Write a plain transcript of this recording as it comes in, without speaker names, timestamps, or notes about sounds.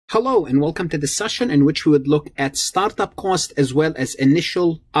Hello and welcome to the session in which we would look at startup cost as well as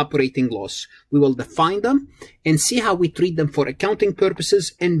initial operating loss. We will define them and see how we treat them for accounting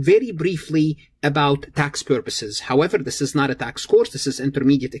purposes and very briefly about tax purposes. However, this is not a tax course, this is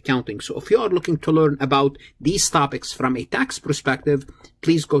intermediate accounting. So if you are looking to learn about these topics from a tax perspective,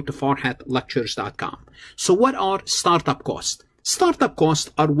 please go to farhatlectures.com. So what are startup costs? Startup costs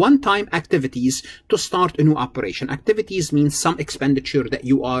are one-time activities to start a new operation. Activities means some expenditure that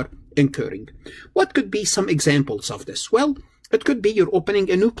you are incurring. What could be some examples of this? Well, it could be you're opening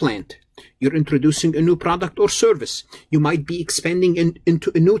a new plant. You're introducing a new product or service. You might be expanding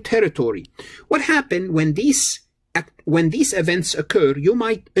into a new territory. What happens when these events occur? You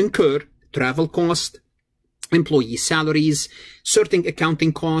might incur travel cost, employee salaries, certain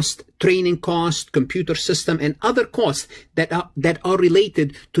accounting costs, training costs, computer system, and other costs that are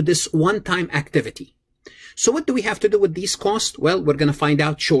related to this one-time activity. So what do we have to do with these costs? Well, we're going to find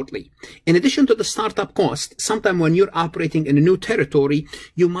out shortly. In addition to the startup cost, sometime when you're operating in a new territory,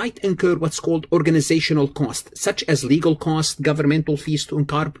 you might incur what's called organizational costs, such as legal costs, governmental fees to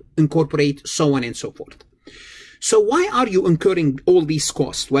incorporate, so on and so forth. So why are you incurring all these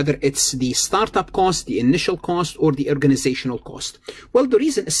costs, whether it's the startup cost, the initial cost, or the organizational cost? Well, the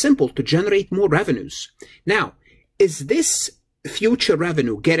reason is simple: to generate more revenues. Now, is this future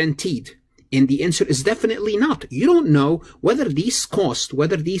revenue guaranteed? And the answer is definitely not. You don't know whether these costs,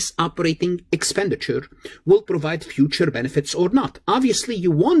 whether these operating expenditure will provide future benefits or not. Obviously, you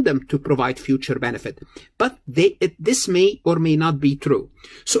want them to provide future benefit, but this may or may not be true.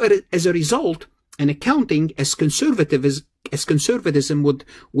 So as a result, in accounting, as conservatism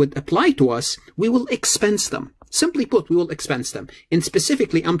would apply to us, we will expense them. Simply put, we will expense them. And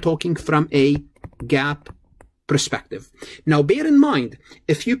specifically, I'm talking from a GAAP perspective. Now, bear in mind,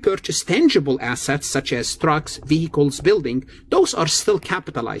 if you purchase tangible assets such as trucks, vehicles, building, those are still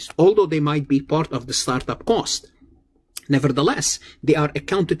capitalized, although they might be part of the startup cost. Nevertheless, they are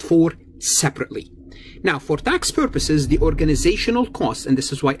accounted for separately. Now, for tax purposes, the organizational cost, and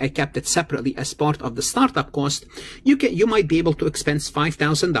this is why I kept it separately as part of the startup cost, you might be able to expense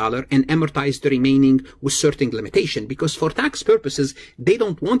 $5,000 and amortize the remaining with certain limitation, because for tax purposes, they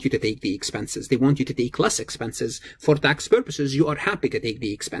don't want you to take the expenses. They want you to take less expenses. For tax purposes, you are happy to take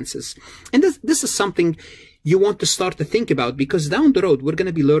the expenses. And this is something you want to start to think about, because down the road, we're going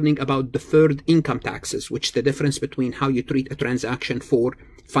to be learning about deferred income taxes, which is the difference between how you treat a transaction for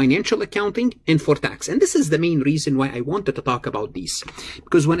financial accounting and for tax. And this is the main reason why I wanted to talk about these,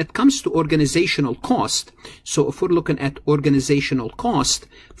 because when it comes to organizational cost, so if we're looking at organizational cost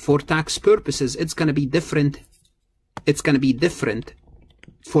for tax purposes, it's going to be different. It's going to be different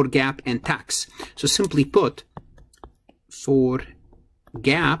for GAAP and tax. So simply put, for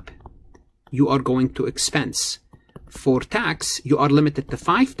GAAP, you are going to expense. For tax, you are limited to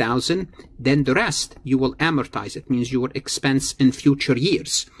 $5,000, then the rest you will amortize. It means you will expense in future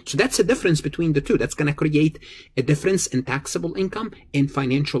years. So that's a difference between the two. That's going to create a difference in taxable income and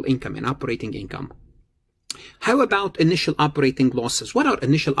financial income and operating income. How about initial operating losses? What are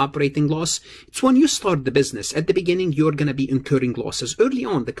initial operating loss? It's when you start the business. At the beginning, you're going to be incurring losses. Early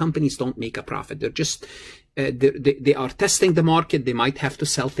on, the companies don't make a profit. They're just they are testing the market. They might have to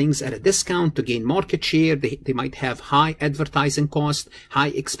sell things at a discount to gain market share. They might have high advertising cost, high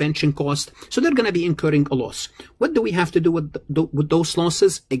expansion cost. So they're going to be incurring a loss. What do we have to do with those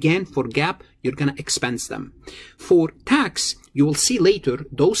losses? Again, for GAAP, you're going to expense them. For tax, you will see later,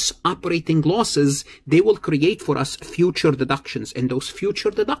 those operating losses, they will create for us future deductions. And those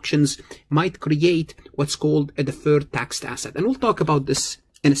future deductions might create what's called a deferred tax asset. And we'll talk about this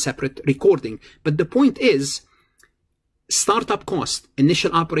in a separate recording. But the point is, startup cost,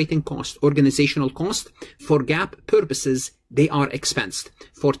 initial operating cost, organizational cost, for GAAP purposes, they are expensed.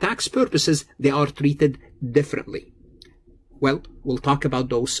 For tax purposes, they are treated differently. Well, we'll talk about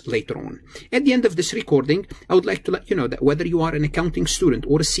those later on. At the end of this recording, I would like to let you know that whether you are an accounting student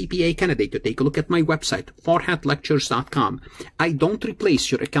or a CPA candidate, to take a look at my website, farhatlectures.com. I don't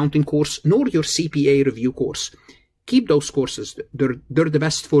replace your accounting course nor your CPA review course. Keep those courses. They're the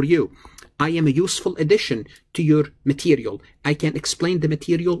best for you. I am a useful addition to your material. I can explain the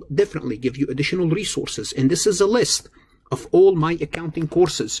material differently, give you additional resources. And this is a list of all my accounting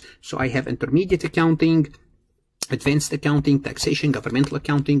courses. So I have intermediate accounting, advanced accounting, taxation, governmental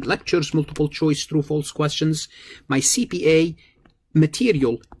accounting, lectures, multiple choice, true, false questions. My CPA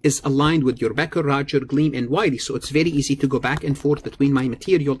material is aligned with your Becker, Roger, Gleam, and Wiley, so it's very easy to go back and forth between my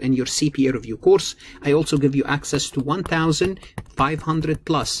material and your CPA review course. I also give you access to 1,500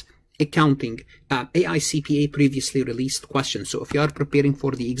 plus accounting AICPA previously released questions. So if you are preparing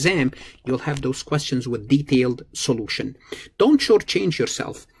for the exam, you'll have those questions with detailed solution. Don't shortchange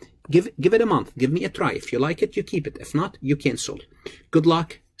yourself. Give it a month. Give me a try. If you like it, you keep it. If not, you cancel. Good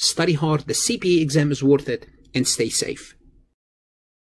luck. Study hard. The CPA exam is worth it, and stay safe.